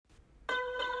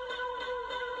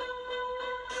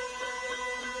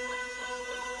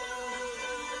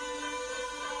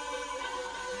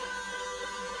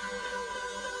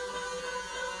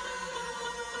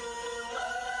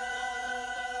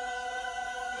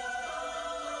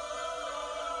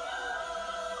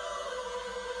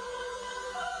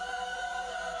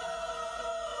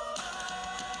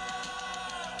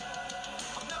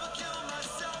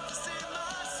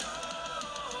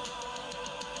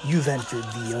You've entered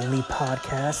the only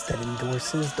podcast that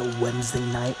endorses the Wednesday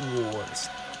Night Wars.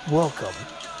 Welcome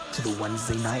to the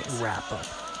Wednesday Night Wrap-Up,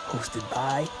 hosted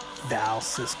by Val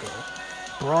Cisco,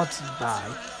 brought to you by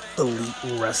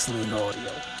Elite Wrestling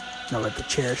Audio. Now let the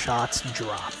chair shots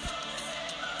drop.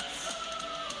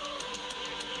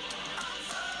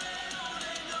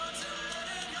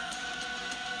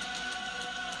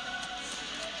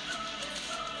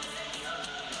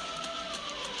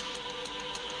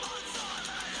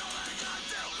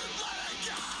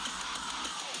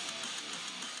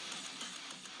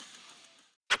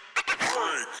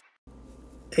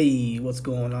 Hey, what's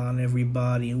going on,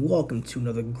 everybody? Welcome to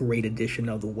another great edition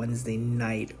of the Wednesday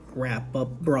Night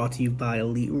Wrap-Up, brought to you by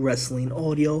Elite Wrestling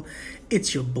Audio.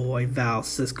 It's your boy, Val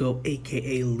Cisco,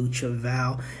 a.k.a. Lucha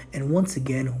Val, and once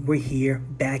again, we're here,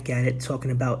 back at it,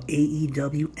 talking about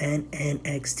AEW and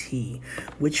NXT.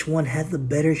 Which one had the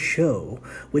better show?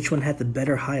 Which one had the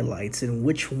better highlights? And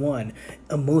which one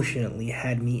emotionally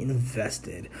had me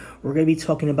invested? We're going to be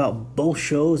talking about both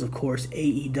shows. Of course,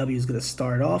 AEW is going to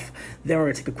start off. Then we're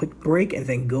going to take a quick break and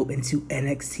then go into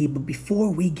NXT. But before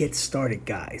we get started,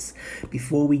 guys,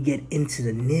 before we get into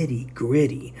the nitty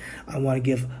gritty, I want to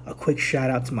give a quick shout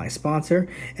out to my sponsor,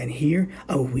 and here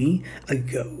we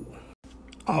go.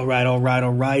 All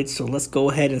right. So let's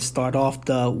go ahead and start off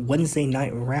the Wednesday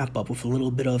night wrap up with a little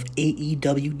bit of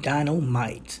AEW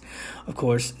Dynamite. Of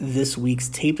course, this week's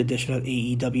taped edition of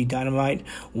AEW Dynamite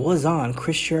was on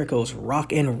Chris Jericho's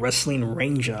Rockin' Wrestling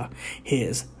Ranger,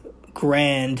 his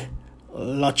Grand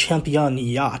La Champion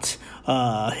yacht,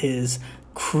 his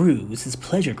cruise, his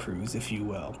pleasure cruise, if you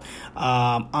will.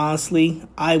 Honestly,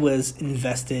 I was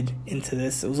invested into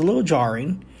this. It was a little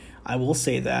jarring, I will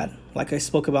say that. Like I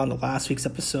spoke about in the last week's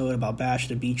episode about Bash at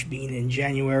the Beach being in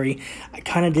January, I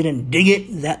kind of didn't dig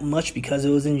it that much because it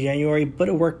was in January, but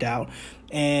it worked out.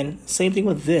 And same thing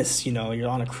with this, you're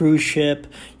on a cruise ship,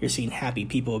 you're seeing happy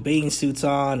people with bathing suits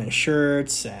on and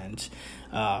shirts and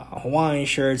Hawaiian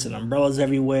shirts and umbrellas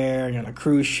everywhere, and you're on a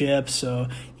cruise ship, so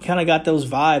you kind of got those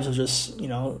vibes of just,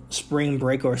 spring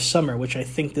break or summer, which I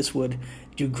think this would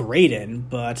do great in,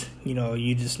 but,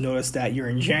 you just notice that you're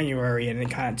in January, and it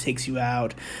kind of takes you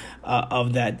out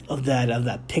of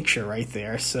that picture right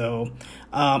there. So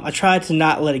I tried to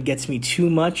not let it get to me too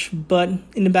much, but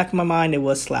in the back of my mind, it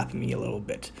was slapping me a little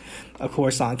bit. Of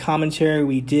course, on commentary,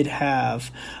 we did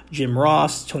have Jim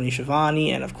Ross, Tony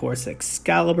Schiavone, and of course,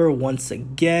 Excalibur once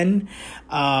again.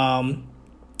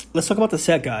 Let's talk about the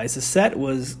set, guys. The set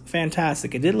was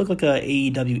fantastic. It did look like a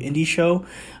AEW indie show,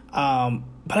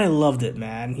 but I loved it,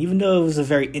 man. Even though it was a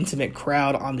very intimate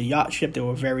crowd on the yacht ship, they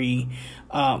were very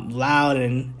loud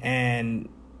and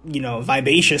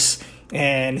vivacious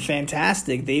and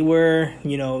fantastic. They were,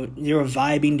 they were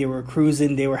vibing, they were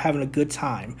cruising, they were having a good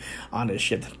time on this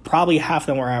ship. Probably half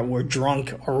of them were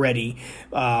drunk already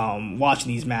watching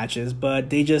these matches, but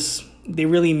they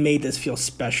really made this feel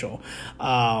special.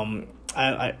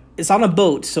 It's on a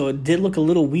boat, so it did look a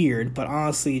little weird, but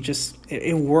honestly,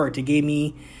 it worked. It gave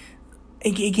me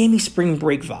spring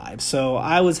break vibes, so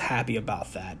I was happy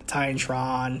about that.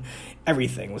 Titantron,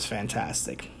 everything was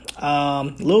fantastic. A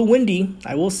little windy,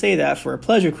 I will say that. For a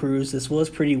pleasure cruise, this was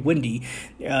pretty windy.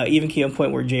 Even came to a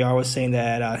point where JR was saying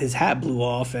that his hat blew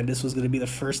off, and this was going to be the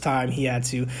first time he had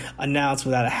to announce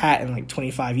without a hat in like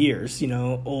 25 years,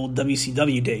 old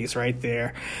WCW days right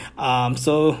there.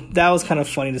 So that was kind of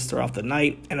funny to start off the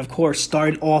night. And of course,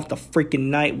 starting off the freaking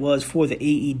night was for the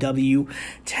AEW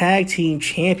Tag Team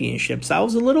Championships. I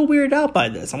was a little weirded out by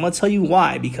this. I'm going to tell you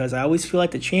why, because I always feel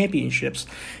like the championships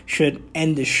should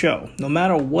end the show, no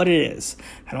matter what it is.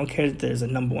 I don't care if there's a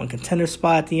number one contender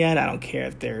spot at the end. I don't care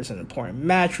if there's an important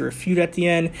match or a feud at the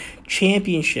end.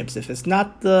 Championships, if it's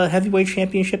not the heavyweight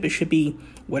championship, it should be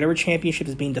whatever championship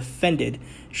is being defended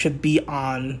should be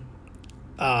on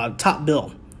top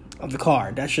bill of the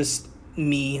card. That's just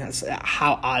me. That's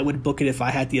how I would book it if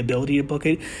I had the ability to book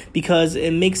it, because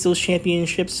it makes those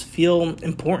championships feel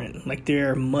important, like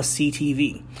they're must-see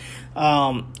TV.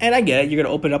 And I get it, you're going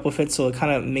to open up with it, so it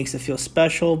kind of makes it feel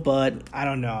special, but I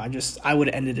don't know, I would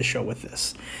have ended the show with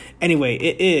this. Anyway,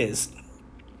 it is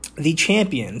the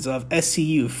champions of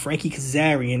SCU, Frankie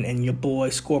Kazarian and your boy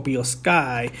Scorpio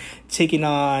Sky, taking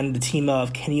on the team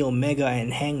of Kenny Omega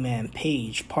and Hangman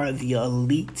Page, part of the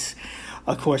Elite.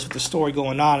 Of course, with the story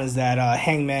going on is that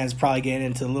Hangman's probably getting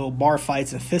into little bar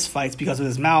fights and fist fights because of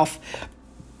his mouth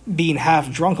being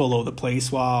half drunk all over the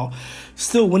place while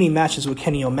still winning matches with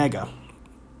Kenny Omega.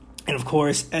 And of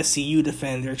course, SCU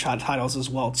defend their titles as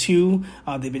well too.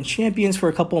 They've been champions for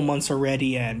a couple of months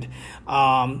already, and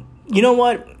you know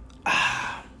what?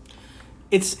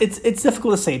 It's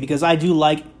difficult to say because I do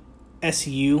like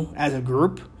SCU as a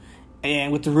group,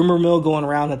 And with the rumor mill going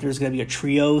around that there's going to be a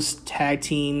trios tag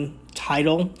team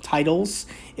titles,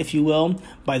 if you will,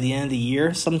 by the end of the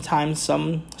year,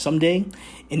 someday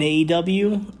in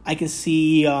AEW, I can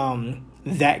see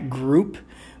that group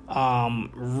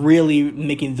really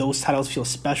making those titles feel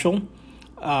special,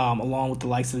 along with the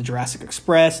likes of the Jurassic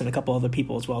Express and a couple other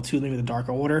people as well too, maybe the Dark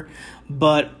Order.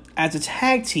 But as a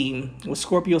tag team with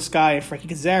Scorpio Sky and Frankie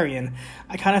Kazarian,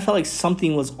 I kind of felt like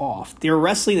something was off. Their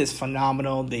wrestling is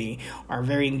phenomenal. They are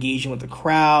very engaging with the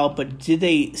crowd, but did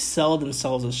they sell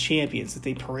themselves as champions? Did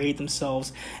they parade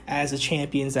themselves as the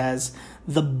champions, as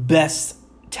the best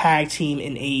tag team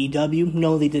in AEW?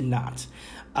 No, they did not.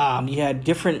 You had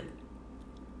different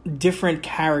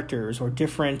characters or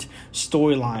different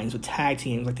storylines with tag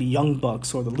teams like the Young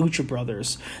Bucks or the Lucha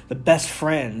Brothers, the Best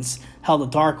Friends, hell, the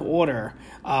Dark Order,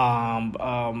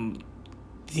 the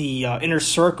Inner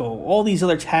Circle, all these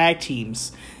other tag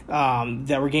teams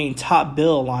that were getting top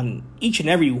bill on each and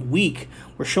every week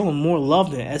were showing more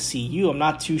love than SCU. I'm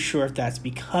not too sure if that's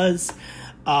because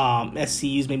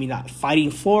SCU's maybe not fighting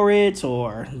for it,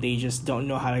 or they just don't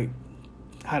know how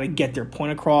to get their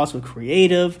point across with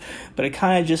creative, but it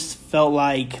kind of just felt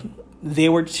like they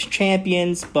were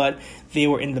champions, but they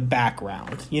were in the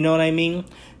background. You know what I mean?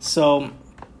 So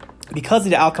because of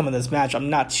the outcome of this match, I'm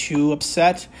not too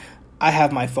upset. I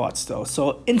have my thoughts, though.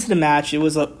 So into the match, it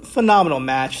was a phenomenal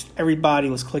match. Everybody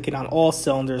was clicking on all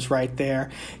cylinders right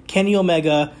there. Kenny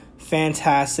Omega,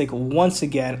 fantastic once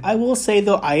again. I will say,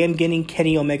 though, I am getting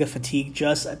Kenny Omega fatigue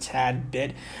just a tad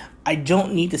bit. I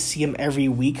don't need to see him every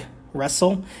week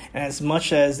wrestle, and as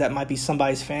much as that might be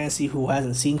somebody's fantasy who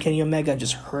hasn't seen Kenny Omega and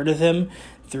just heard of him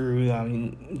through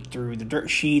the dirt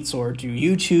sheets or through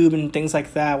YouTube and things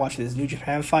like that, watching his New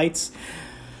Japan fights,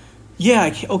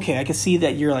 yeah, okay, I can see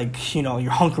that you're like,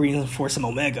 you're hunkering for some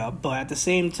Omega, but at the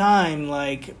same time,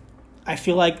 like, I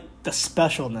feel like the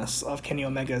specialness of Kenny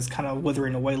Omega is kind of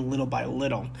withering away little by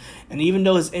little, and even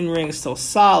though his in-ring is still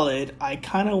solid,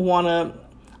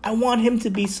 I want him to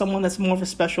be someone that's more of a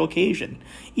special occasion.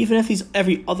 Even if he's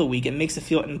every other week, it makes it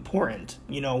feel important.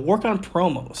 Work on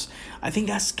promos. I think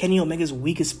that's Kenny Omega's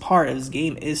weakest part of his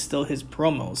game is still his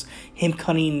promos. Him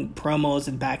cutting promos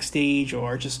in backstage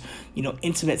or just,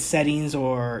 intimate settings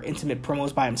or intimate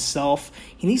promos by himself.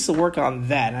 He needs to work on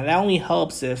that. And that only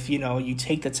helps if, you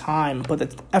take the time, put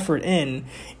the effort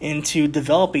into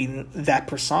developing that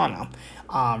persona.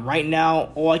 Right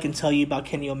now, all I can tell you about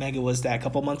Kenny Omega was that a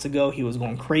couple months ago he was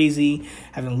going crazy,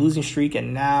 having a losing streak,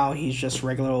 and now he's just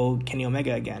regular old Kenny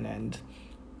Omega again, and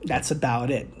that's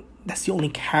about it. That's the only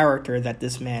character that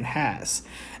this man has,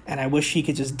 and I wish he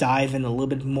could just dive in a little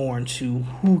bit more into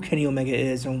who Kenny Omega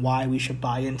is and why we should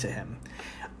buy into him,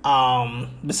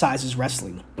 besides his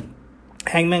wrestling.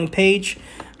 Hangman Page,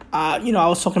 I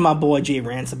was talking to my boy Jay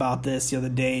Rance about this the other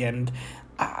day, and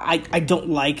I don't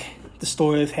like the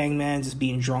story of Hangman just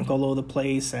being drunk all over the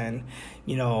place and,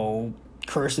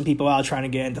 cursing people out, trying to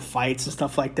get into fights and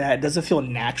stuff like that. It doesn't feel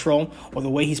natural, or the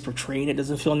way he's portraying it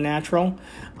doesn't feel natural.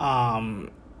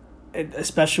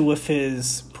 Especially with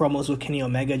his promos with Kenny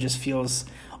Omega, just feels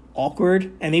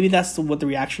awkward. And maybe that's what the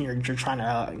reaction you're trying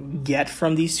to get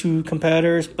from these two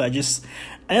competitors, but I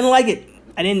didn't like it.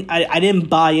 I didn't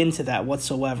buy into that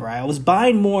whatsoever. I was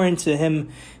buying more into him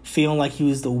feeling like he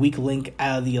was the weak link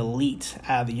out of the Elite,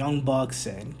 out of the Young Bucks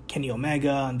and Kenny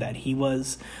Omega, and that he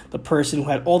was the person who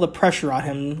had all the pressure on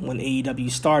him when AEW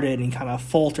started and kind of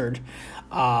faltered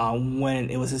when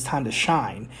it was his time to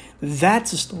shine.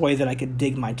 That's a story that I could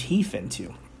dig my teeth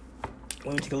into.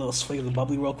 Let me take a little swig of the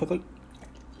bubbly real quickly.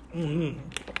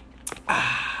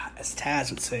 As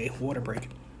Taz would say, water break.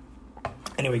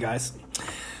 Anyway, guys.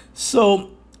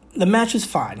 So, the match is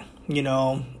fine,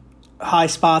 high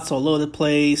spots all over the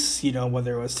place,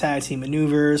 whether it was tag team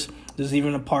maneuvers. There's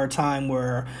even a part of time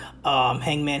where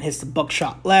Hangman hits the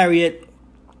buckshot lariat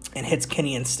and hits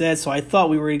Kenny instead. So I thought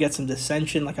we were going to get some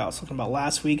dissension, like I was talking about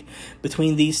last week,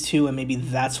 between these two, and maybe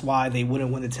that's why they wouldn't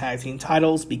win the tag team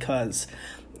titles, because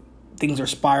things are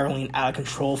spiraling out of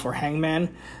control for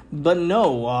Hangman. But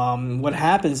no, what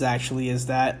happens actually is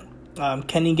that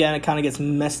Kenny kind of gets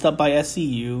messed up by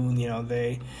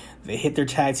SCU. They hit their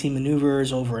tag team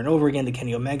maneuvers over and over again to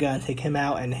Kenny Omega and take him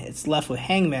out, and it's left with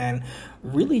Hangman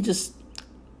really just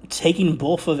taking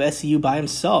both of SCU by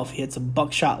himself. He hits a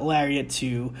buckshot lariat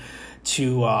to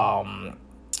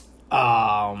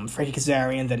Frankie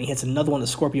Kazarian, then he hits another one to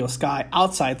Scorpio Sky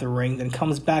outside the ring, then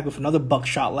comes back with another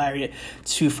buckshot lariat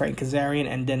to Frank Kazarian,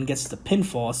 and then gets the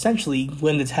pinfall, essentially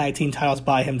win the tag team titles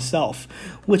by himself,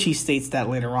 which he states that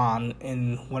later on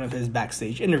in one of his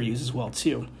backstage interviews as well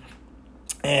too.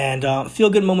 And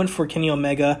feel-good moment for Kenny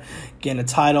Omega getting a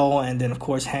title, and then of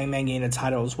course Hangman getting a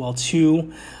title as well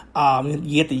too.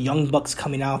 You get the Young Bucks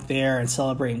coming out there and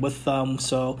celebrating with them.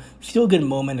 So feel good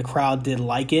moment. The crowd did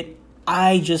like it.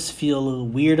 I just feel a little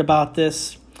weird about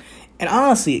this. And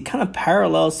honestly, it kind of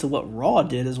parallels to what Raw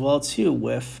did as well, too,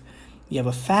 with you have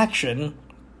a faction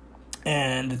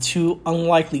and the two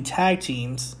unlikely tag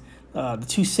teams, the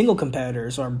two single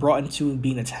competitors are brought into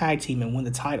being a tag team and win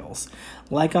the titles.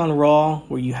 Like on Raw,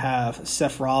 where you have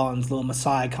Seth Rollins' little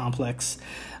Messiah complex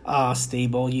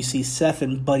stable, you see Seth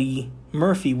and Buddy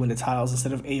Murphy win the titles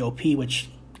instead of AOP, which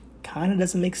kind of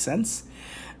doesn't make sense.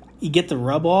 You get the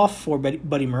rub off for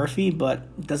Buddy Murphy, but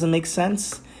it doesn't make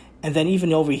sense. And then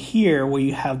even over here, where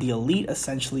you have the Elite,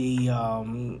 essentially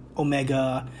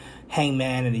Omega,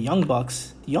 Hangman, and the Young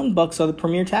Bucks are the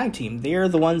premier tag team. They're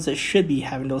the ones that should be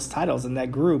having those titles in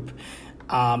that group.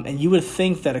 And you would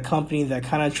think that a company that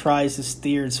kind of tries to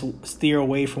steer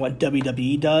away from what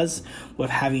WWE does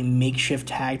with having makeshift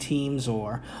tag teams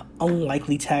or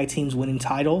unlikely tag teams winning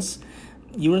titles,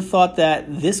 you would have thought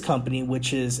that this company,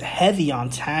 which is heavy on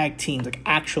tag teams, like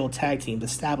actual tag teams,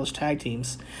 established tag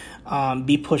teams,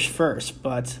 be pushed first.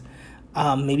 But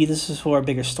maybe this is for a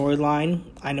bigger storyline.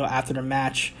 I know after the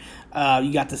match,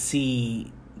 you got to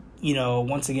see,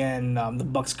 once again, the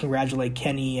Bucks congratulate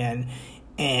Kenny and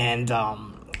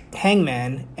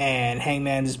Hangman, and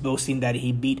Hangman is boasting that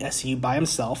he beat SCU by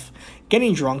himself,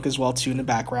 getting drunk as well too in the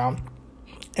background.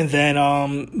 And then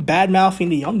bad-mouthing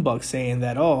the Young Bucks, saying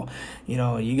that,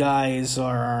 you guys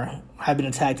have been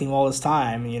a tag team all this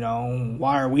time.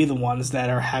 Why are we the ones that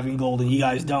are having gold and you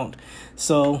guys don't?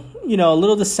 So, a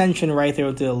little dissension right there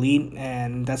with the Elite,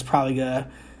 and that's probably going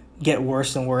to get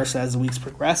worse and worse as the weeks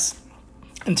progress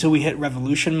until we hit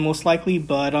Revolution, most likely.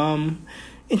 But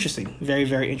interesting. Very,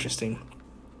 very interesting.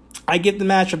 I give the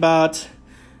match about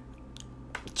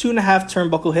 2.5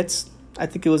 turnbuckle hits. I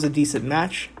think it was a decent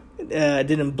match. It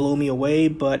didn't blow me away,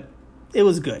 but it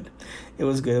was good.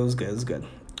 Another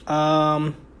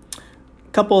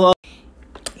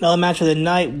match of the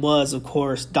night was, of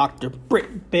course, Dr.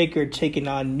 Britt Baker taking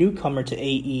on newcomer to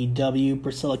AEW,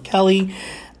 Priscilla Kelly.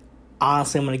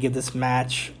 Honestly, I'm going to give this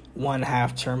match 1.5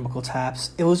 turnbuckle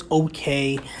taps. It was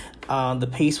okay. The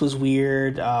pace was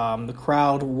weird. The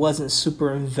crowd wasn't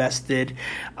super invested.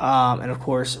 And, of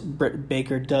course, Britt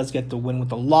Baker does get the win with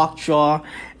the lockjaw.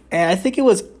 And I think it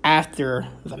was after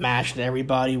the match that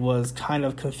everybody was kind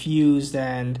of confused,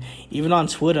 and even on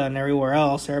Twitter and everywhere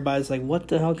else, everybody's like, what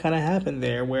the hell kind of happened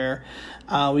there? Where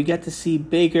we get to see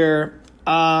Baker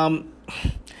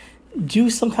do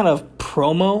some kind of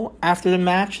promo after the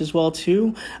match as well,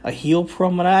 too. A heel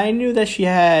promo. And I knew that she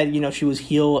had, she was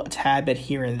heel a tad bit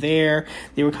here and there.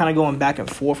 They were kind of going back and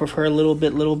forth with her a little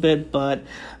bit. But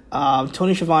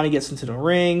Tony Schiavone gets into the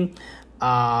ring.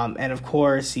 And, of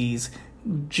course, he's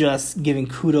just giving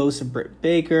kudos to Britt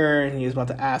Baker, and he was about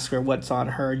to ask her what's on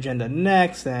her agenda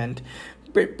next, and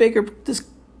Britt Baker just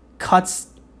cuts,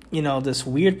 this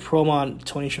weird promo on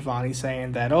Tony Schiavone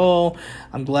saying that,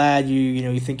 I'm glad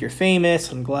you think you're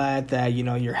famous. I'm glad that,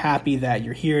 you're happy that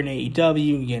you're here in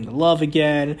AEW, you're getting the love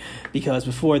again, because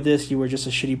before this, you were just a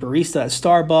shitty barista at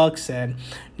Starbucks, and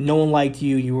no one liked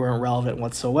you. You weren't relevant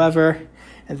whatsoever.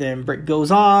 And then Britt goes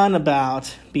on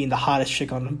about being the hottest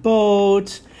chick on the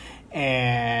boat.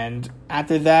 And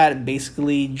after that,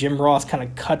 basically, Jim Ross kind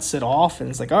of cuts it off, and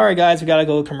it's like, all right, guys, we got to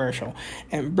go to commercial.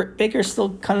 And Britt Baker's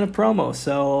still cutting a promo,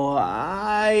 so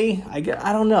I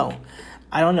don't know.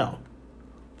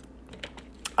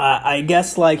 I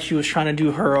guess, she was trying to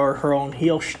do her own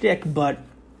heel shtick, but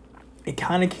it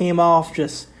kind of came off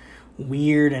just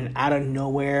weird and out of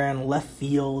nowhere and left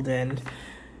field, and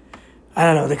I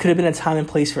don't know. There could have been a time and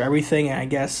place for everything, and I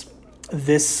guess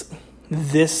this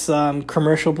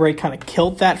commercial break kind of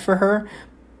killed that for her,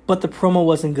 but the promo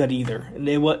wasn't good either.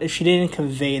 She didn't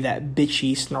convey that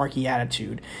bitchy, snarky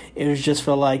attitude. It was just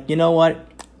for you know what?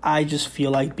 I just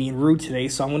feel like being rude today,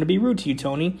 so I'm going to be rude to you,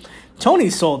 Tony. Tony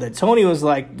sold it. Tony was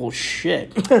like, well,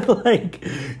 shit.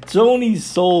 Tony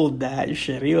sold that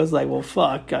shit. He was like, well,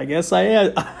 fuck. I guess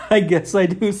I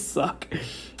do suck.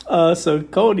 So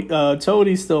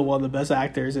Tony's still one of the best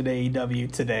actors in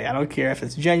AEW today. I don't care if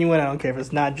it's genuine. I don't care if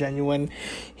it's not genuine.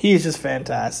 He's just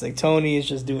fantastic. Tony is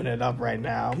just doing it up right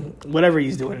now. Whatever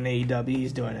he's doing in AEW,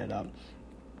 he's doing it up.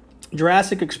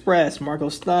 Jurassic Express, Marco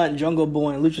Stunt, Jungle Boy,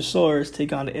 and Luchasaurus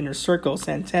take on the Inner Circle,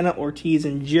 Santana, Ortiz,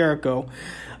 and Jericho.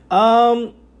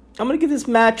 I'm going to give this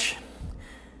match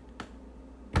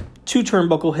 2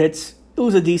 turnbuckle hits. It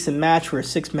was a decent match for a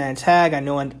 6-man tag. I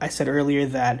know I said earlier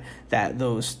that it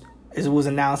was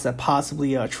announced that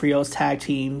possibly a trios tag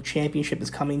team championship is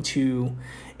coming to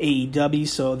AEW,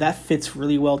 so that fits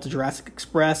really well to Jurassic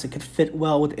Express. It could fit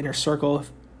well with Inner Circle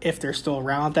if they're still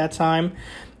around at that time.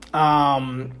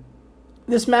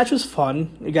 this match was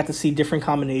fun. You got to see different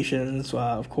combinations,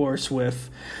 of course, with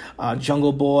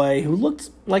Jungle Boy, who looked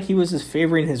like he was just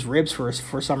favoring his ribs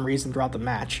for some reason throughout the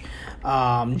match.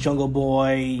 Jungle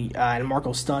Boy and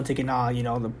Marco Stunt taking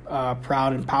on, the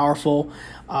Proud and Powerful.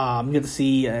 You get to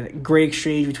see a great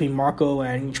exchange between Marco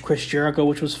and Chris Jericho,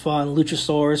 which was fun.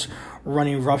 Luchasaurus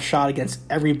running roughshod against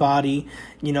everybody.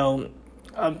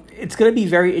 It's going to be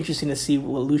very interesting to see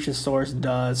what Luchasaurus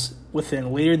does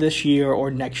within later this year or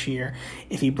next year.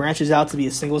 If he branches out to be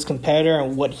a singles competitor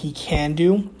and what he can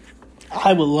do,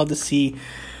 I would love to see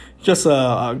just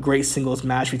a great singles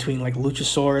match between like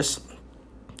Luchasaurus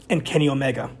and Kenny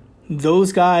Omega.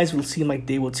 Those guys will seem like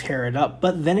they will tear it up.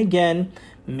 But then again,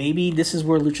 maybe this is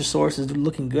where Luchasaurus is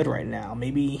looking good right now.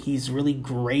 Maybe he's really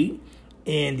great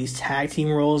in these tag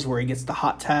team roles where he gets the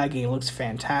hot tag and he looks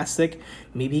fantastic.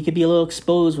 Maybe he could be a little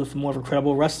exposed with more of a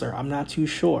credible wrestler. I'm not too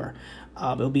sure.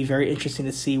 It'll be very interesting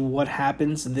to see what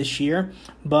happens this year.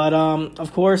 But,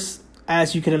 of course,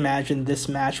 as you can imagine, this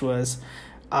match was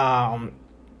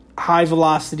high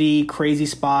velocity, crazy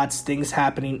spots, things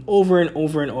happening over and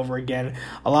over and over again.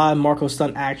 A lot of Marco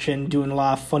Stunt action, doing a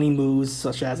lot of funny moves,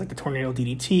 such as like the Tornado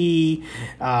DDT,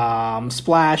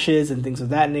 splashes, and things of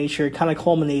that nature. It kind of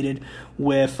culminated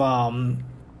with Marco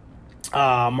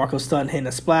Stunt hitting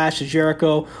a splash to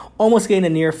Jericho, almost getting a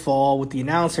near fall with the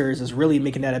announcers is really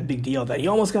making that a big deal, that he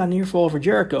almost got a near fall for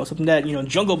Jericho, something that,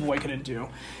 Jungle Boy couldn't do.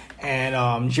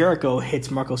 And Jericho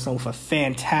hits Marco Stunt with a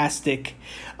fantastic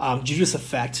Judas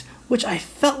effect, which I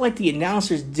felt like the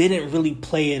announcers didn't really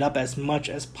play it up as much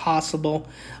as possible.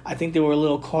 I think they were a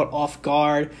little caught off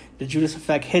guard. The Judas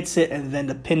effect hits it, and then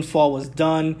the pinfall was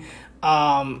done.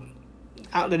 The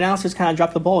announcers kind of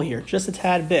dropped the ball here, just a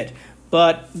tad bit.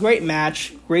 But great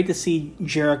match. Great to see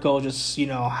Jericho just,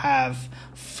 have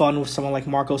fun with someone like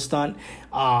Marco Stunt.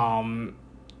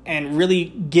 And really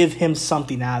give him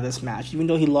something out of this match. Even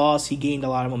though he lost, he gained a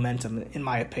lot of momentum, in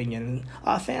my opinion.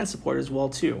 And fan support as well,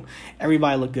 too.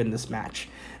 Everybody looked good in this match.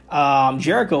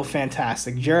 Jericho,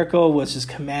 fantastic. Jericho was just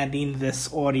commanding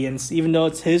this audience, even though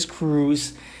it's his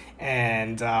cruise.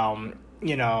 And,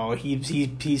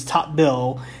 he's top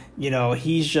bill.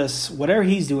 He's just, whatever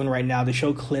he's doing right now, they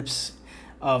show clips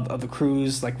of the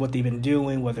cruise, like what they've been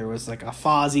doing, whether it was like a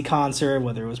Fozzy concert,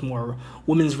 whether it was more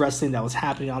women's wrestling that was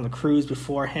happening on the cruise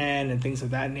beforehand and things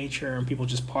of that nature, and people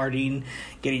just partying,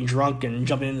 getting drunk and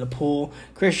jumping in the pool.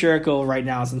 Chris Jericho right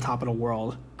now is on top of the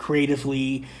world.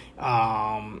 Creatively,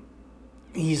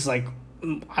 he's like,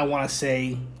 I want to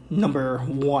say, number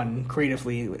one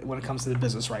creatively when it comes to the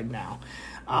business right now.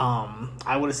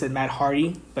 I would have said Matt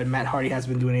Hardy, but Matt Hardy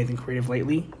hasn't been doing anything creative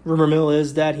lately. Rumor mill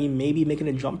is that he may be making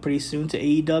a jump pretty soon to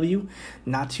AEW.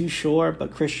 Not too sure,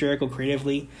 but Chris Jericho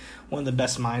creatively, one of the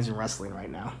best minds in wrestling right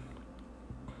now.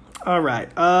 All right.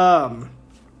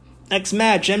 Next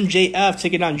match, MJF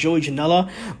taking on Joey Janela.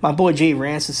 My boy Jay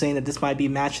Rance is saying that this might be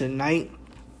match of the night.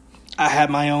 I have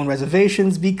my own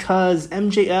reservations because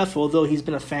MJF, although he's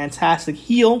been a fantastic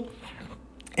heel,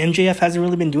 MJF hasn't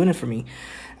really been doing it for me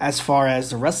as far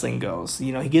as the wrestling goes.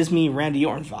 He gives me Randy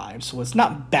Orton vibes, so it's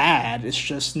not bad. It's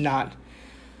just not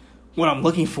what I'm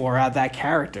looking for out of that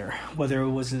character. Whether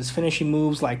it was his finishing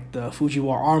moves like the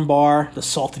Fujiwara armbar, the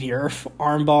Salt of the Earth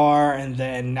armbar, and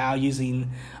then now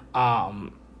using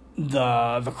the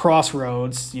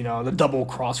crossroads, the double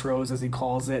crossroads as he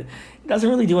calls it. It doesn't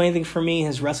really do anything for me.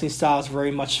 His wrestling style is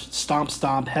very much stomp,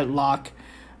 headlock,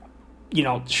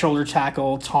 shoulder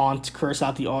tackle, taunt, curse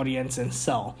out the audience, and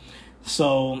sell.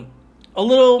 So, a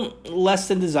little less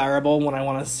than desirable when I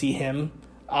want to see him.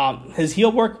 His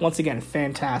heel work, once again,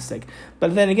 fantastic.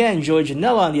 But then again, Joey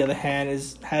Janela, on the other hand,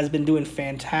 has been doing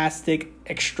fantastic,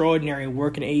 extraordinary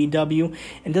work in AEW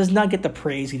and does not get the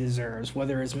praise he deserves,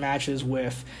 whether his matches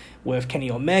with Kenny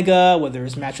Omega, whether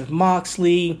his match with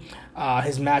Moxley,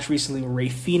 his match recently with Rey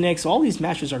Fenix. All these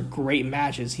matches are great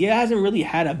matches. He hasn't really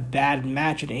had a bad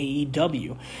match in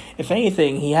AEW. If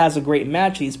anything, he has a great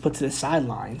match he's put to the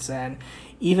sidelines. And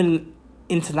even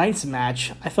in tonight's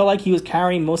match, I felt like he was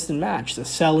carrying most of the match. The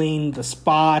selling, the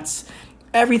spots,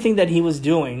 everything that he was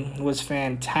doing was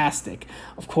fantastic.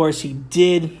 Of course, he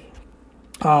did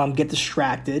get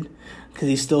distracted because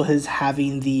he still is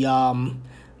having the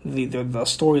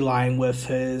storyline with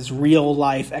his real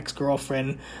life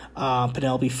ex-girlfriend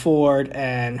Penelope Ford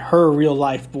and her real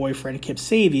life boyfriend Kip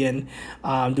Sabian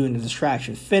doing the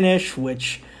distraction finish,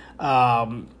 which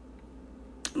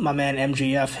my man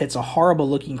MJF hits a horrible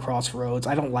looking crossroads.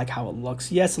 I don't like how it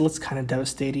looks. Yes, it looks kind of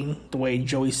devastating the way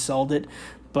Joey sold it,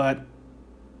 but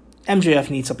MJF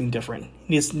needs something different.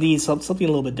 He needs something a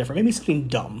little bit different. Maybe something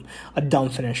dumb. A dumb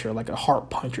finisher, like a heart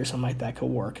punch or something like that could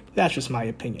work. That's just my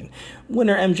opinion.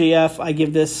 Winner MJF, I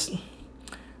give this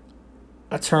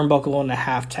a turnbuckle and a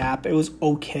half tap. It was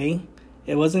okay.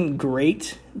 It wasn't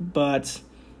great, but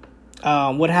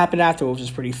what happened afterwards was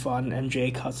pretty fun.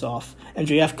 MJF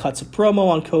cuts a promo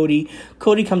on Cody.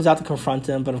 Cody comes out to confront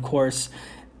him, but of course,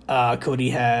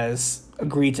 Cody has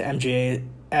agreed to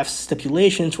MJF's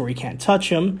stipulations where he can't touch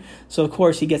him. So, of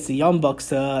course, he gets the Young Bucks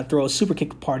to throw a super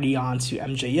kick party onto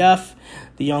MJF.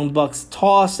 The Young Bucks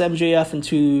toss MJF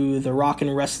into the Rock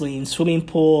and Wrestling swimming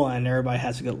pool, and everybody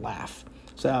has a good laugh.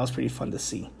 So that was pretty fun to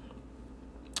see.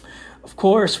 Of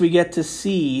course, we get to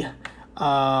see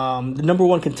the number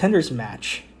one contenders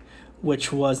match,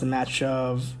 which was the match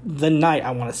of the night,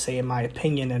 I want to say, in my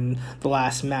opinion, and the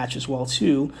last match as well,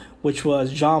 too, which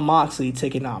was Jon Moxley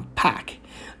taking on Pac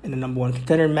in the number one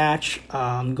contender match,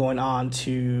 going on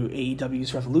to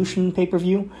AEW's Revolution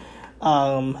pay-per-view.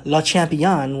 Le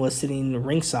Champion was sitting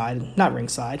not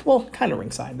ringside, well, kind of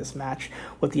ringside this match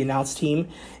with the announce team,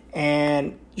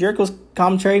 and Jericho's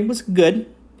commentary was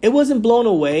good. It wasn't blown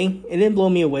away. It didn't blow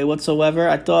me away whatsoever.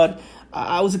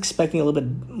 I was expecting a little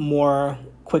bit more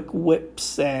quick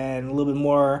whips and a little bit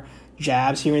more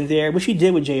jabs here and there, which he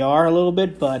did with JR a little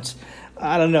bit, but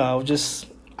I don't know,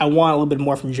 I want a little bit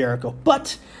more from Jericho.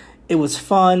 But it was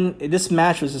fun. This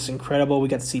match was just incredible. We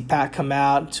got to see Pat come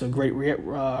out to a great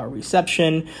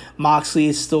reception. Moxley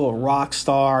is still a rock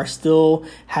star, still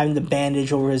having the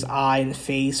bandage over his eye and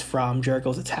face from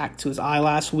Jericho's attack to his eye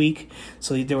last week.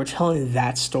 So they were telling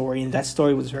that story, and that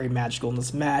story was very magical in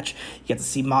this match. You got to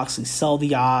see Moxley sell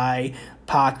the eye,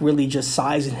 Pac really just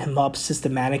sizing him up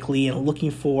systematically and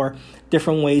looking for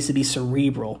different ways to be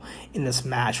cerebral in this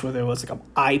match, whether it was like an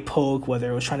eye poke,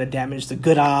 whether it was trying to damage the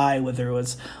good eye, whether it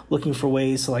was looking for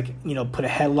ways to put a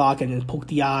headlock and then poke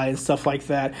the eye and stuff like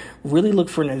that. Really look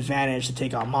for an advantage to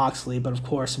take on Moxley, but of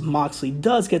course Moxley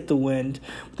does get the win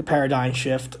with the paradigm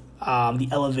shift, the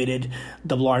elevated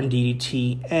double arm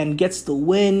DDT, and gets the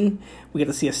win. We get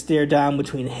to see a stare down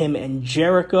between him and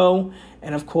Jericho,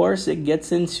 and of course it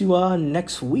gets into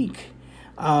next week.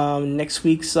 Next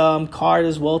week's card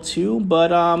as well too,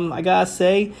 but I gotta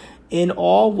say, in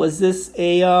all, was this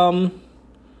a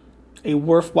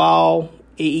worthwhile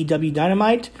AEW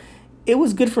Dynamite? It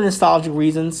was good for nostalgic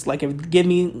reasons. Like, it gave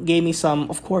me some.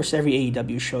 Of course, every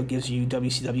AEW show gives you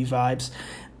WCW vibes,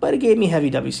 but it gave me heavy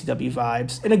WCW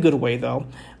vibes in a good way though.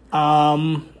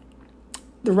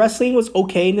 The wrestling was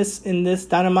okay in this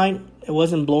Dynamite. It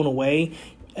wasn't blown away.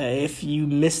 If you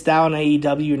missed out on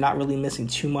AEW, you're not really missing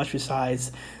too much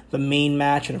besides the main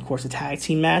match and, of course, the tag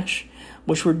team match,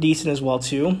 which were decent as well,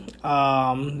 too.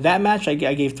 That match, I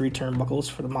gave 3 turnbuckles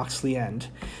for the Moxley and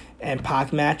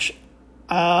Pac match.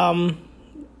 The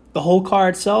whole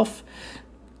card itself,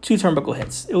 2 turnbuckle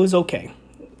hits. It was okay.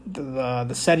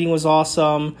 The setting was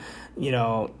awesome.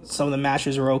 Some of the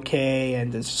matches were okay,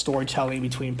 and the storytelling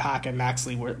between Pac and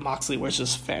Moxley was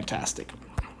just fantastic.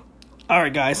 All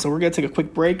right, guys, so we're going to take a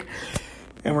quick break,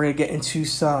 and we're going to get into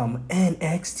some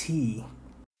NXT.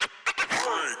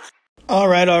 All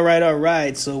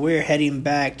right. So we're heading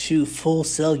back to Full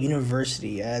Sail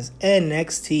University as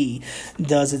NXT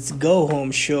does its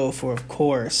go-home show for, of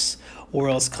course,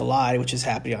 Worlds Collide, which is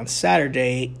happening on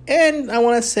Saturday, and I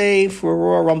want to say for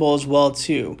Royal Rumble as well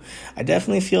too. I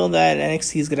definitely feel that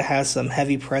NXT is going to have some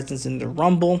heavy presence in the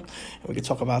Rumble, and we can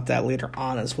talk about that later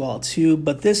on as well too.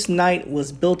 But this night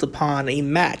was built upon a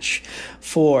match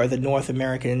for the North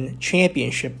American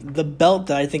Championship, the belt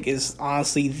that I think is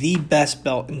honestly the best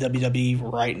belt in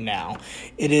WWE right now.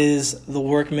 It is the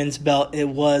Workman's belt. It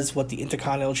was what the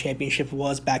Intercontinental Championship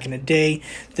was back in the day.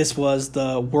 This is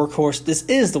the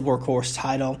workhorse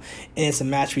title, and it's a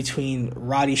match between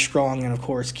Roddy Strong and, of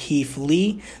course, Keith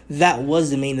Lee. That was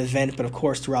the main event, but of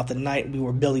course throughout the night we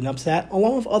were building up to that,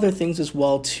 along with other things as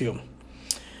well too.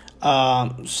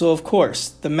 So of course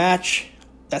the match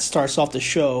that starts off the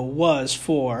show was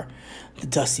for the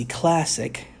Dusty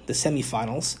Classic, the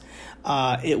semifinals.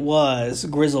 It was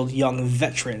Grizzled Young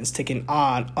Veterans taking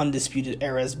on Undisputed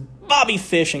Era's Bobby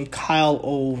Fish and Kyle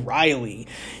O'Reilly.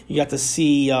 You got to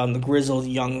see the Grizzled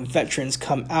Young Veterans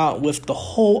come out with the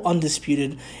whole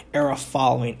Undisputed Era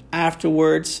following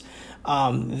afterwards.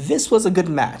 This was a good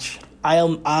match.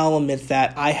 I'll admit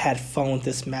that I had fun with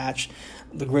this match.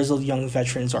 The Grizzled Young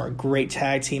Veterans are a great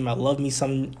tag team. I love me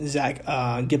some Zach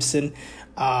Gibson,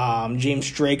 James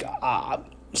Drake.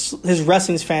 His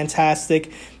wrestling is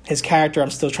fantastic. His character I'm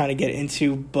still trying to get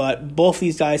into, but both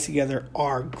these guys together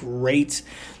are great.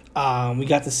 We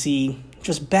got to see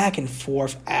just back and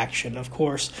forth action, of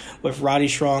course, with Roddy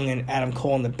Strong and Adam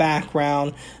Cole in the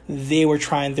background. They were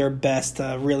trying their best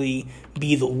to really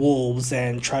be the Wolves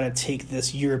and try to take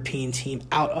this European team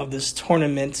out of this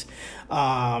tournament.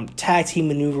 Tag team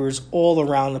maneuvers all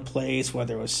around the place,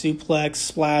 whether it was suplex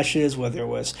splashes, whether it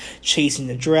was chasing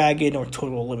the dragon or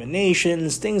total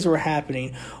eliminations. Things were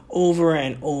happening over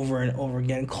and over and over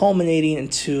again, culminating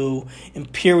into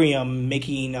Imperium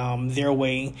making their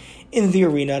way in the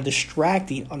arena,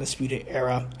 distracting Undisputed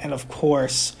Era, and of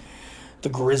course, the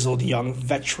grizzled young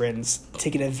veterans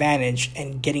taking advantage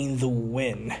and getting the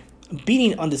win,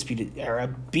 beating Undisputed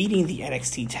Era, beating the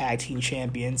NXT Tag Team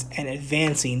Champions, and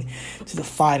advancing to the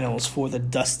finals for the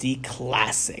Dusty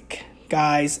Classic.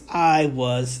 Guys, I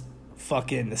was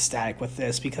fucking ecstatic with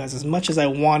this because as much as I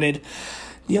wanted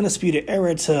the Undisputed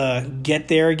Era to get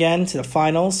there again to the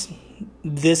finals,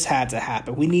 this had to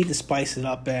happen. We need to spice it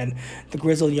up, and the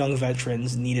grizzled young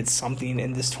veterans needed something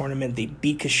in this tournament. They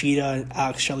beat Kushida and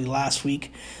Alex Shelley last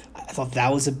week. I thought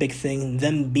that was a big thing.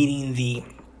 Them beating the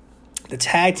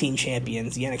tag team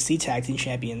champions, the NXT tag team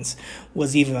champions,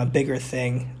 was even a bigger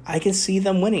thing. I could see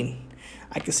them winning.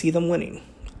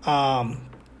 Of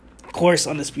course,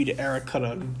 Undisputed Era cut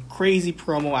a crazy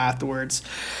promo afterwards,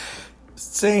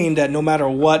 saying that no matter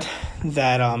what,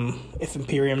 that if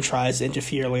Imperium tries to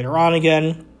interfere later on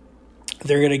again,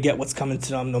 they're going to get what's coming to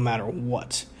them no matter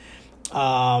what.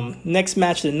 Next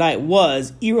match of the night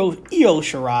was Io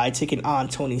Shirai taking on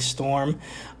Toni Storm,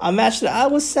 a match that I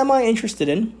was semi-interested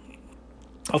in.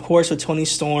 Of course, with Toni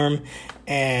Storm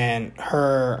and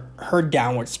her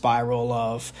downward spiral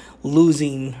of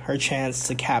losing her chance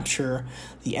to capture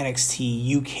the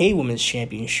NXT UK Women's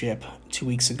Championship 2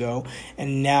 weeks ago,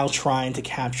 and now trying to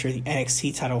capture the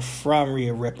NXT title from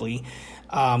Rhea Ripley.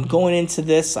 Going into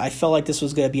this, I felt like this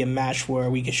was going to be a match where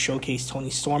we could showcase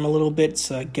Toni Storm a little bit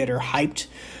to get her hyped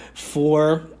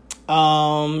for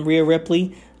Rhea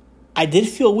Ripley. I did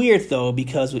feel weird, though,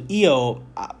 because with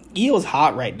Io's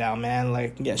hot right now, man.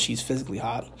 Like, yeah, she's physically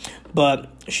hot,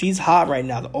 but she's hot right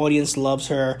now. The audience loves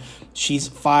her. She's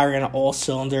firing on all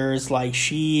cylinders. Like,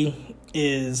 she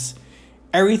is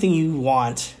everything you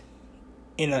want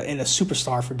in a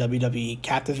superstar for WWE.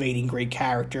 Captivating, great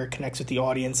character, connects with the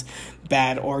audience,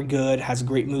 bad or good, has a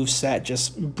great moveset,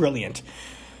 just brilliant.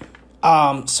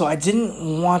 So I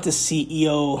didn't want to see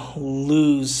Io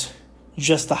lose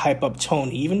just to hype up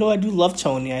Toni. Even though I do love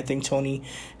Toni, I think Toni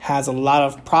has a lot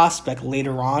of prospect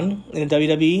later on in the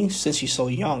WWE since she's so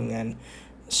young and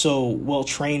so well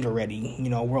trained already,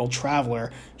 world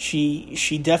traveler.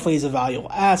 She definitely is a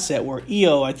valuable asset, where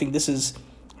Io, I think this is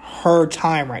her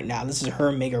time right now. This is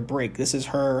her make or break. This is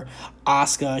her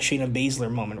Asuka, Shayna Baszler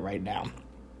moment right now.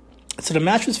 So the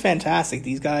match was fantastic.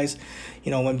 These guys,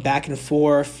 went back and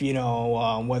forth,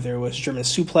 whether it was German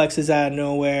suplexes out of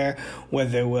nowhere,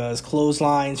 whether it was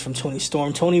clotheslines from Toni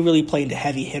Storm. Toni really played the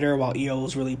heavy hitter while Io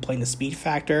was really playing the speed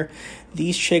factor.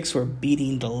 These chicks were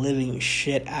beating the living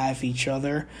shit out of each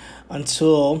other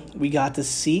until we got to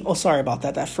see,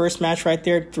 that first match right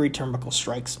there, 3 turnbuckle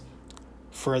strikes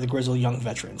for the grizzled young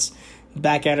veterans.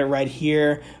 Back at it right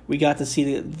here, we got to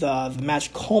see the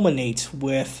match culminate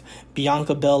with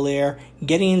Bianca Belair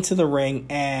getting into the ring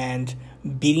and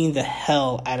beating the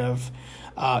hell out of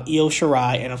Io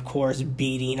Shirai, and of course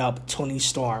beating up Toni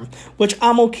Storm, which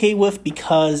I'm okay with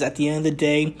because at the end of the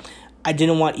day, I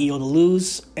didn't want Io to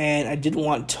lose, and I didn't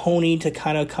want Toni to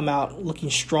kind of come out looking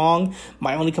strong.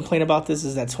 My only complaint about this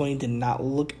is that Toni did not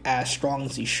look as strong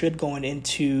as he should going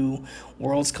into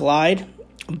Worlds Collide.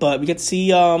 But we get to see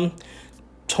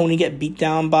Toni get beat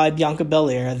down by Bianca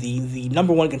Belair, the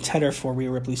number one contender for Rhea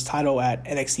Ripley's title at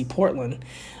NXT Portland.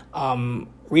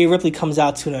 Rhea Ripley comes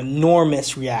out to an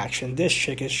enormous reaction. This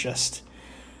chick is just...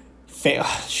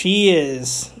 She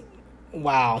is...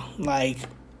 Wow. Like,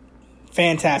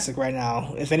 fantastic right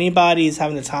now. If anybody is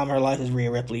having the time of her life, is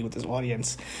Rhea Ripley with this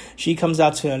audience. She comes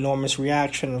out to an enormous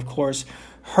reaction. Of course,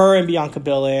 her and Bianca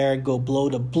Belair go blow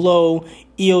to blow.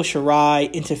 Io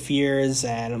Shirai interferes,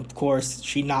 and of course,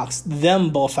 she knocks them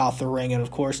both out the ring. And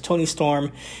of course, Toni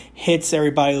Storm hits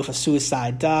everybody with a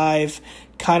suicide dive,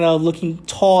 kind of looking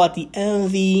tall at the end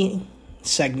of the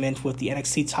segment with the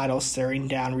NXT title staring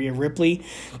down Rhea Ripley.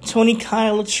 Toni kind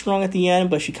of looked strong at the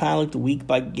end, but she kind of looked weak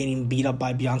by getting beat up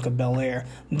by Bianca Belair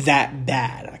that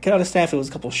bad. I can understand if it was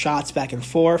a couple shots back and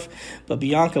forth, but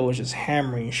Bianca was just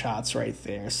hammering shots right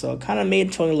there. So it kind of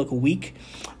made Toni look weak.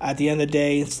 At the end of the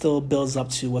day, it still builds up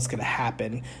to what's going to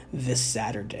happen this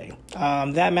Saturday.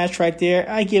 That match right there,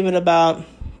 I give it about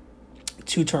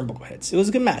 2 turnbuckle hits. It was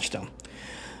a good match, though.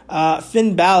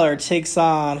 Finn Balor takes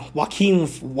on Joaquin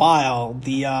Wilde,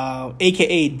 the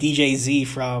aka DJZ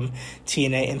from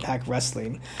TNA Impact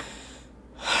Wrestling.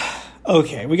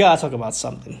 Okay, we gotta talk about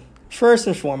something. First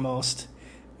and foremost,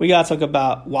 we gotta talk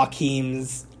about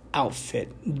Joaquin's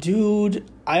outfit. Dude,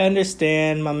 I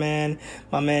understand, my man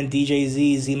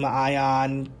DJZ, Zima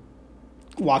Ion,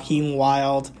 Joaquin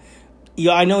Wilde.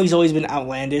 Yeah, I know he's always been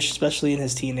outlandish, especially in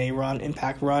his TNA run,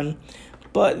 Impact run.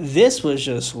 But this was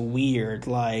just weird.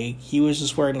 Like, he was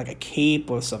just wearing like a cape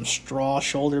with some straw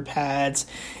shoulder pads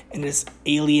and this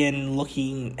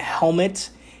alien-looking helmet.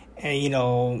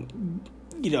 And,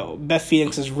 Beth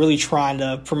Phoenix is really trying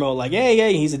to promote, like,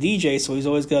 hey, he's a DJ, so he's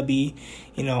always going to be,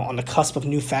 on the cusp of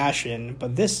new fashion.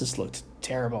 But this just looked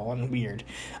terrible and weird.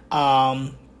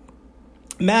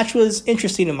 Match was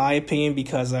interesting in my opinion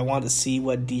because I wanted to see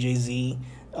what DJZ,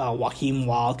 Joaquin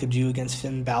Wilde could do against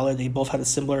Finn Balor. They both had a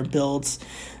similar builds,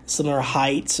 similar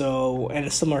height, and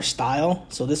a similar style.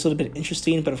 So this would have been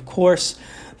interesting. But of course,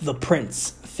 the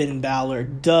Prince, Finn Balor,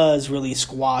 does really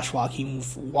squash Joaquin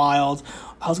Wilde.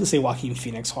 I was gonna say Joaquin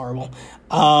Phoenix, horrible.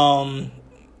 A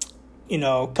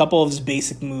couple of his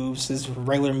basic moves, his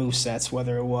regular move sets,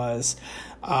 whether it was,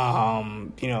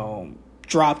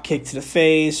 drop kick to the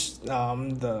face,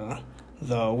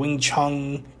 the Wing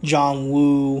Chun John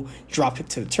Woo drop kick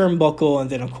to the turnbuckle, and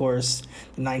then of course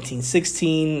the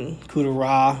 1916 coup de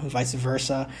Ra, vice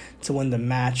versa, to win the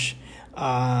match.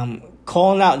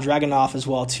 Calling out Dragunov as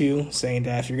well too, saying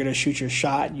that if you're gonna shoot your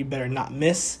shot, you better not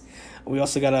miss. We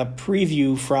also got a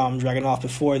preview from Dragunov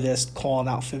before this, calling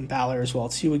out Finn Balor as well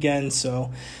too again.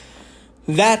 So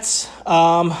that's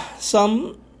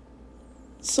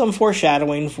some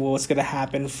foreshadowing for what's going to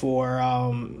happen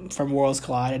from Worlds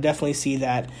Collide. I definitely see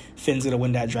that Finn's going to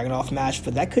win that Dragunov match,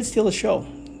 but that could steal the show.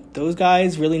 Those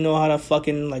guys really know how to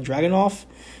Dragunov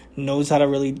knows how to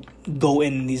really go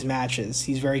in these matches.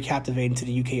 He's very captivating to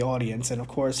the UK audience. And of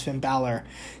course, Finn Balor,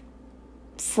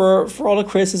 for all the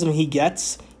criticism he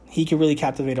gets, he can really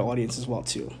captivate the audience as well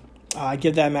too. I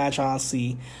give that match,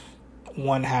 honestly,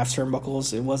 1.5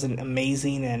 turnbuckles. It wasn't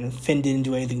amazing, and Finn didn't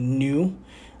do anything new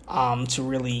to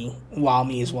really wow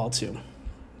me as well too.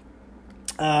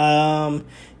 Shayna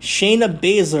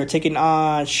Baszler taking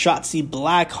on Shotzi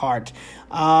Blackheart.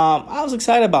 I was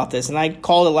excited about this, and I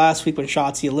called it last week when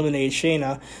Shotzi eliminated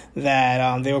Shayna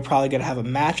that they were probably going to have a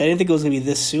match. I didn't think it was going to be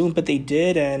this soon, but they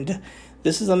did, and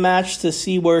this is a match to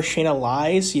see where Shayna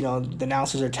lies. The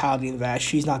announcers are touting that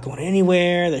she's not going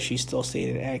anywhere, that she's still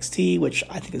staying in NXT, which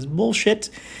I think is bullshit.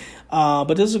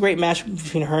 But this is a great match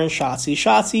between her and Shotzi.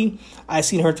 Shotzi, I've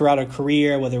seen her throughout her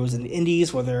career, whether it was in the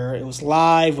Indies, whether it was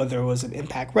live, whether it was in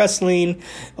Impact Wrestling,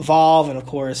 Evolve, and of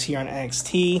course here on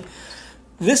NXT.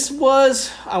 This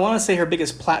was, I want to say, her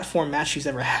biggest platform match she's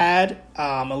ever had,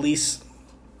 at least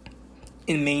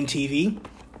in main TV.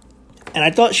 And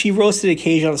I thought she rose to the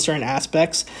occasion on certain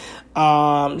aspects.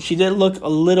 She did look a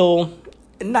little,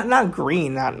 not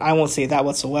green, I won't say that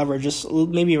whatsoever, just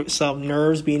maybe some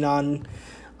nerves being on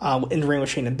in the ring with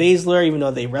Shayna Baszler, even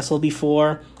though they wrestled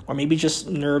before, or maybe just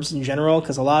nerves in general,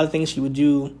 because a lot of things she would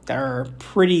do that are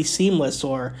pretty seamless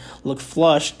or look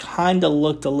flush kind of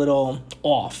looked a little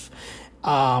off.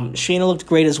 Shayna looked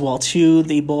great as well too.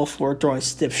 They both were throwing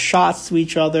stiff shots to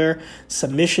each other,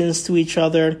 submissions to each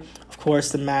other. Of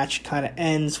course, the match kind of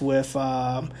ends with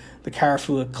the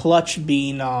Karafuda clutch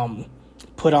being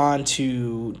put on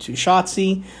to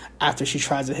Shotzi after she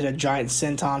tries to hit a giant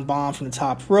senton bomb from the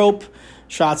top rope.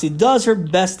 Shotzi does her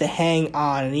best to hang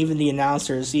on, and even the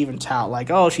announcers even tout like,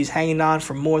 oh, she's hanging on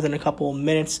for more than a couple of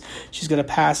minutes. She's going to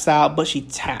pass out, but she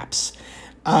taps.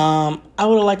 I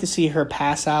would have liked to see her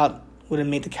pass out. Would have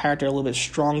made the character a little bit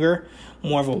stronger,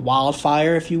 more of a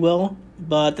wildfire, if you will.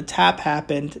 But the tap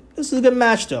happened. This is a good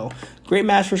match, though. Great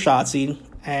match for Shotzi,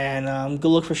 and good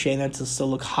look for Shayna to still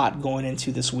look hot going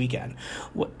into this weekend.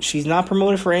 She's not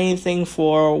promoted for anything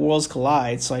for Worlds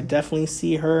Collide, so I definitely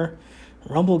see her.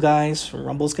 Rumble, guys.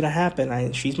 Rumble's going to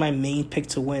happen. She's my main pick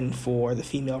to win for the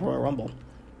female Royal Rumble.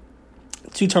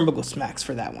 2 turnbuckle smacks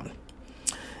for that one.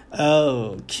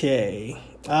 Okay.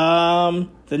 The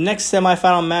next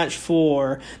semifinal match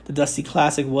for the Dusty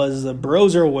Classic was the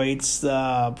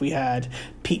Broserweights. We had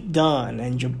Pete Dunne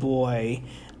and your boy,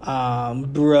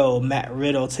 Matt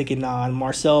Riddle taking on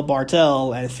Marcel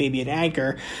Bartel and Fabian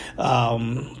Anchor,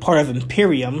 part of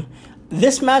Imperium.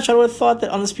 This match, I would have thought that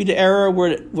Undisputed Era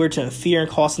were to interfere and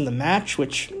cost them the match,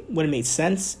 which would have made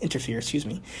sense.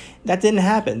 That didn't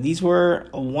happen. These were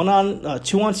a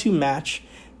 2-on-2 match.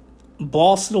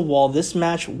 Balls to the wall. This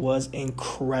match was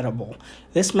incredible.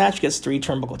 This match gets 3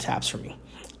 turnbuckle taps for me.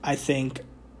 I think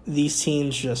these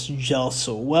teams just gel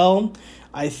so well.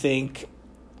 I think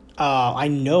I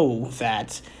know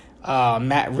that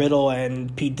Matt Riddle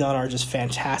and Pete Dunne are just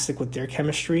fantastic with their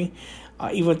chemistry.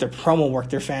 Even with their promo work,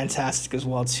 they're fantastic as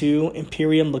well too.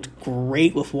 Imperium looked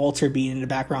great with Walter being in the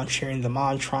background cheering them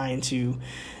on, trying to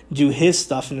do his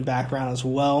stuff in the background as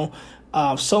well.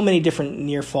 So many different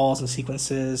near falls and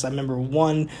sequences. I remember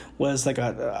one was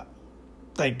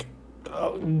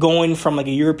going from like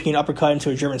a European uppercut into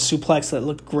a German suplex that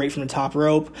looked great from the top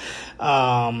rope.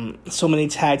 So many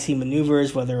tag team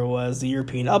maneuvers, whether it was the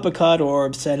European uppercut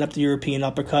or setting up the European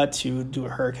uppercut to do a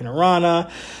Hurricane Rana.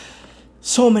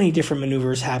 So many different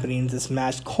maneuvers happening in this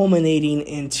match, culminating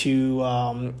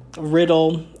into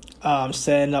Riddle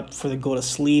setting up for the go to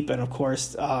sleep, and of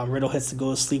course Riddle hits the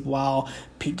go to sleep while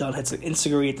Pete Dunne hits the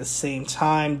Enziguri at the same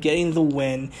time, getting the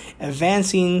win,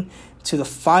 advancing to the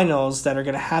finals that are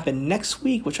going to happen next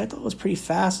week, which I thought was pretty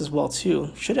fast as well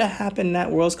too. Should have happened at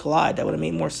Worlds Collide. That would have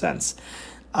made more sense.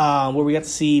 Where we got to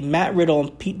see Matt Riddle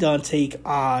and Pete Dunne take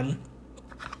on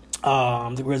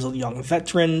the Grizzled Young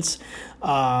Veterans.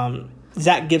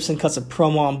 Zach Gibson cuts a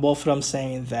promo on both of them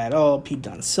saying that, Pete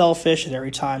Dunne's selfish, and every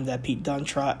time that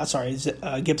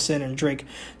Gibson and Drake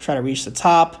try to reach the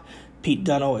top, Pete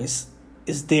Dunne always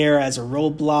is there as a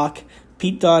roadblock.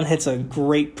 Pete Dunne hits a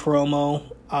great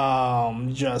promo,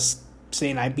 just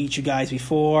saying, I beat you guys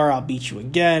before, I'll beat you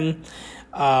again.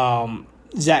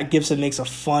 Zach Gibson makes a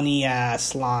funny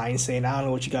ass line saying, I don't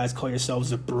know what you guys call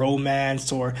yourselves, the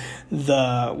bromance or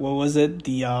the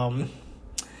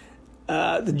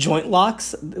joint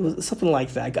locks. It was something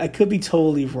like that. I could be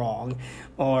totally wrong.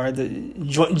 Or the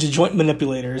joint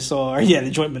manipulators, the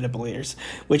joint manipulators.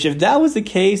 Which, if that was the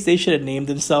case, they should have named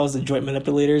themselves the joint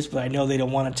manipulators. But I know they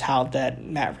don't want to tout that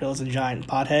Matt Riddle's a giant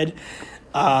pothead.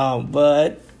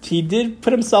 But he did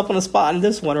put himself on the spot in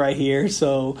this one right here.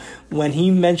 So when he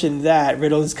mentioned that,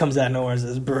 Riddle just comes out of nowhere and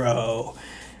says, "Bro,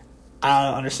 I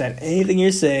don't understand anything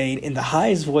you're saying," in the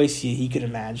highest voice he could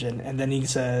imagine. And then he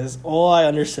says, all I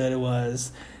understood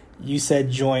was you said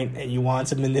joint and you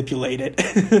wanted to manipulate it.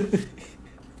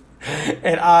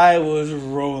 And I was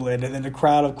rolling. And then the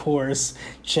crowd, of course,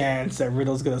 chants that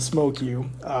Riddle's going to smoke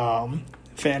you.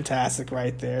 Fantastic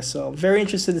right there. So very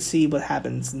interested to see what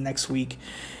happens next week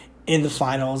in the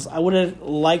finals. I would have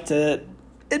liked to...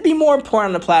 It'd be more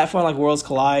important on a platform like Worlds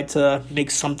Collide to make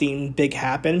something big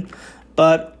happen.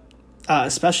 But...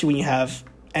 especially when you have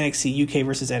NXT UK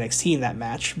versus NXT in that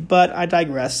match. But I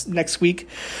digress. Next week,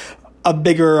 a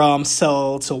bigger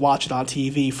sell to watch it on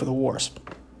TV for the Wars.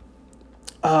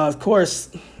 Of course,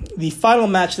 the final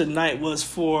match of the night was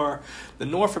for the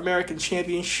North American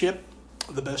Championship,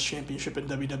 the best championship in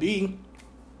WWE.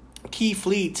 Keith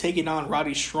Lee taking on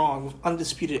Roddy Strong with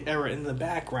Undisputed Era in the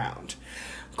background.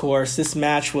 Of course, this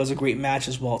match was a great match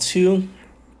as well, too.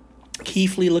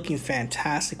 Keith Lee looking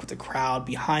fantastic with the crowd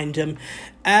behind him.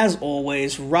 As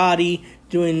always, Roddy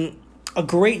doing a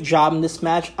great job in this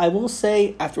match. I will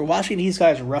say, after watching these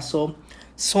guys wrestle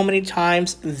so many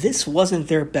times, this wasn't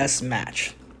their best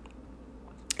match.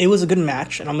 It was a good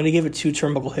match, and I'm going to give it 2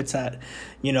 turnbuckle hits at,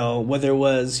 whether it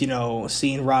was,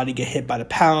 seeing Roddy get hit by the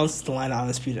pounce, the line on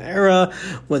Undisputed Era,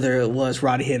 whether it was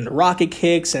Roddy hitting the rocket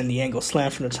kicks and the angle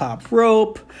slam from the top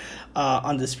rope.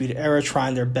 Undisputed Era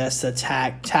trying their best to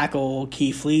tackle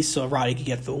Keith Lee so Roddy could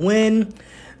get the win.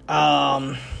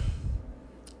 The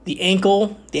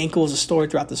ankle was a story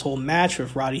throughout this whole match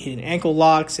with Roddy hitting ankle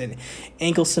locks and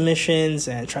ankle submissions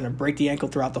and trying to break the ankle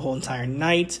throughout the whole entire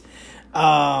night.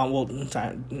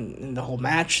 In the whole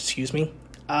match, excuse me.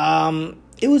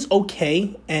 It was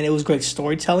okay, and it was great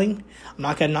storytelling. I'm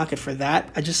not going to knock it for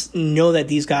that. I just know that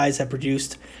these guys have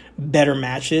produced better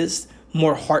matches,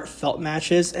 more heartfelt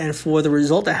matches, and for the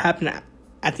result that happened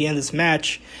at the end of this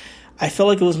match, I felt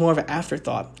like it was more of an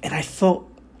afterthought, and I felt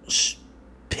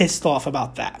pissed off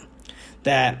about that.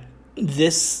 That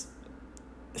this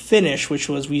finish, which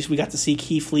was we got to see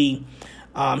Keith Lee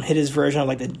hit his version of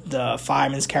like the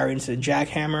fireman's carry into the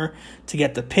jackhammer to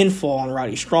get the pinfall on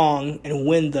Roddy Strong and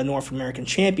win the North American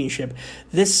Championship.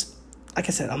 This, like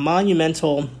I said, a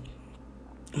monumental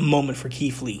moment for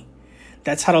Keith Lee.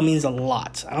 That title means a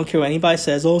lot. I don't care what anybody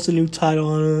says, it's a new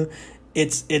title.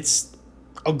 It's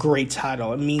a great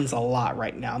title. It means a lot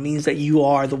right now. It means that you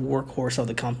are the workhorse of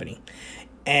the company.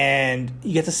 And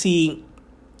you get to see,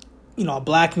 a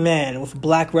black man with a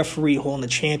black referee holding the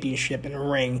championship in a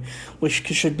ring, which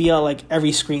should be on like every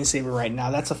screensaver right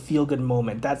now. That's a feel-good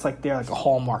moment. That's like a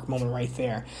hallmark moment right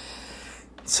there.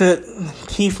 So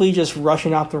Keith Lee just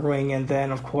rushing out the ring, and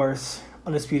then, of course,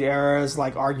 Undisputed Era is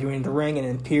like arguing in the ring, and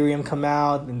Imperium come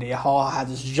out, and they all have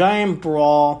this giant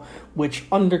brawl, which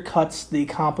undercuts the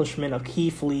accomplishment of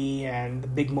Keith Lee and the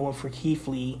big moment for Keith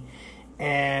Lee.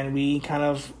 And we kind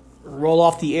of roll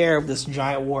off the air with this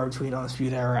giant war between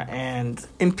Undisputed Era and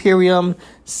Imperium,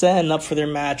 setting up for their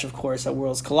match, of course, at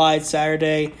Worlds Collide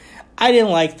Saturday. I didn't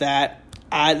like that.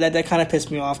 That kind of pissed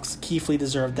me off because Keith Lee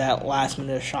deserved that last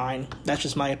minute of shine. That's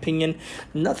just my opinion.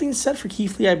 Nothing said for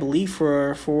Keith Lee, I believe,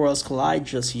 for Worlds Collide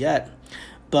just yet.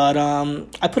 But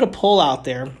I put a poll out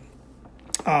there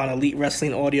on Elite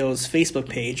Wrestling Audio's Facebook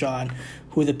page on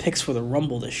who are the picks for the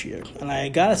Rumble this year. And I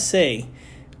gotta say,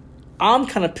 I'm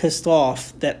kind of pissed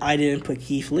off that I didn't put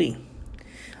Keith Lee.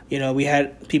 You know, we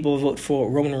had people vote for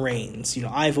Roman Reigns. You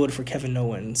know, I voted for Kevin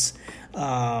Owens.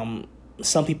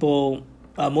 Some people,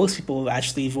 most people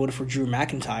actually voted for Drew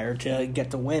McIntyre to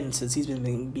get the win since he's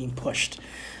been being pushed.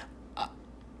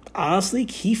 Honestly,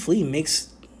 Keith Lee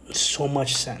makes so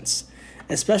much sense,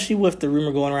 especially with the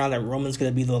rumor going around that Roman's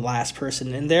going to be the last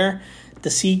person in there. To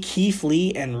see Keith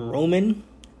Lee and Roman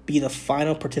be the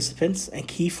final participants and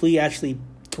Keith Lee actually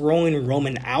throwing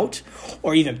Roman out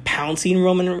or even pouncing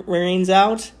Roman Reigns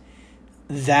out,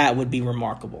 that would be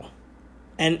remarkable.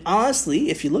 And honestly,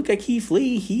 if you look at Keith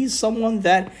Lee, he's someone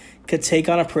that could take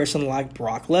on a person like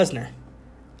Brock Lesnar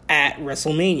at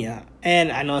WrestleMania.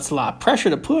 And I know it's a lot of pressure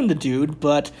to put on the dude,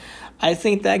 but I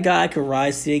think that guy could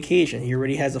rise to the occasion. He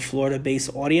already has a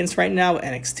Florida-based audience right now at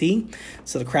NXT,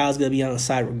 so the crowd's going to be on the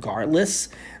side regardless.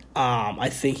 I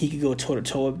think he could go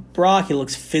toe-to-toe with Brock. He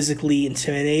looks physically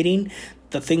intimidating.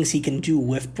 The things he can do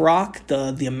with Brock,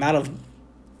 the amount of,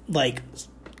 like,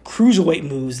 cruiserweight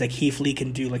moves that Keith Lee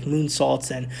can do, like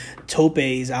moonsaults and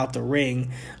topes out the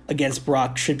ring against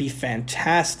Brock, should be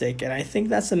fantastic. And I think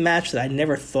that's a match that I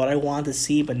never thought I wanted to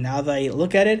see, but now that I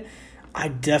look at it, I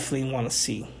definitely want to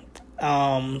see.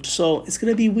 So it's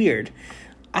going to be weird.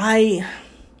 I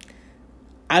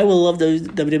would love the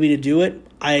WWE to do it.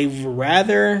 I'd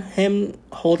rather him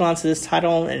hold on to this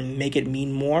title and make it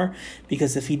mean more,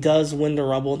 because if he does win the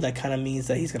Rumble, that kind of means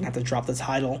that he's going to have to drop the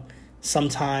title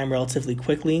sometime relatively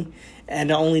quickly, and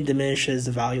it only diminishes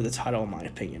the value of the title, in my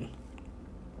opinion.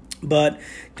 But,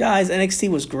 guys, NXT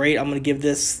was great. I'm going to give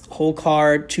this whole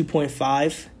card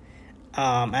 2.5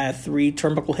 out of 3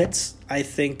 turnbuckle hits. I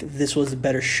think this was a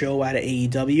better show out of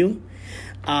AEW.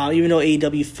 Even though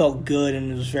AEW felt good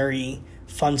and it was very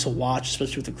fun to watch,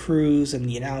 especially with the crews and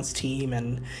the announce team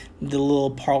and the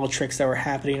little parlor tricks that were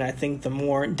happening, I think the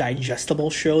more digestible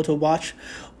show to watch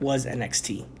was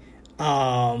NXT.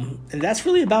 And that's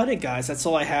really about it, guys. That's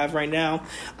all I have right now.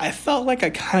 I felt like I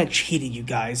kind of cheated you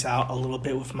guys out a little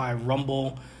bit with my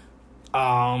Rumble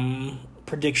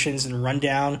predictions and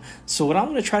rundown. So what I'm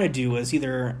going to try to do is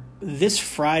either this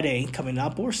Friday coming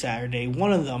up or Saturday,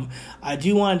 one of them, I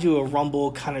do want to do a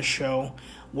Rumble kind of show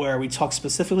where we talk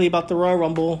specifically about the Royal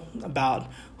Rumble, about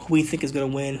who we think is going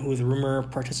to win, who are the rumor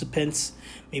participants.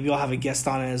 Maybe I'll have a guest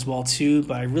on it as well too,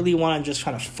 but I really want to just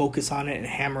try to focus on it and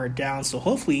hammer it down. So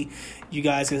hopefully you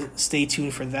guys can stay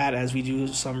tuned for that as we do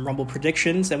some Rumble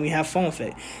predictions and we have fun with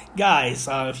it. Guys,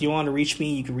 if you want to reach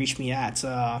me, you can reach me at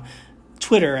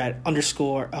Twitter at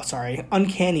uncanny_Val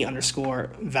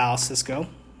Cisco.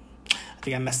 I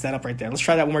think I messed that up right there. Let's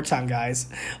try that one more time, guys.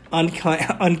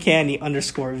 Uncanny_V.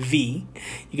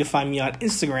 You can find me on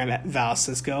Instagram at Val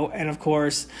Cisco. And, of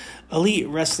course, Elite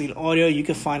Wrestling Audio you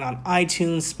can find on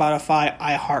iTunes, Spotify,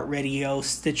 iHeartRadio,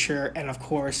 Stitcher, and, of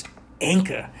course,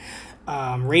 Anchor.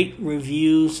 Rate,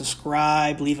 review,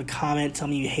 subscribe, leave a comment. Tell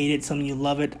me you hate it. Tell me you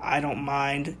love it. I don't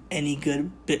mind. Any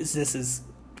good businesses.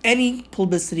 Any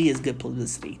publicity is good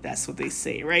publicity. That's what they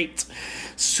say, right?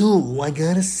 So, I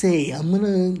gotta say, I'm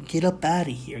gonna get up out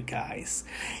of here, guys.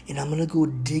 And I'm gonna go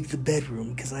dig the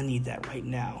bedroom, because I need that right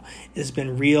now. It's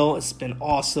been real. It's been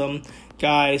awesome.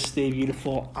 Guys, stay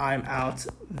beautiful. I'm out.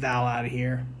 Val out of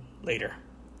here. Later.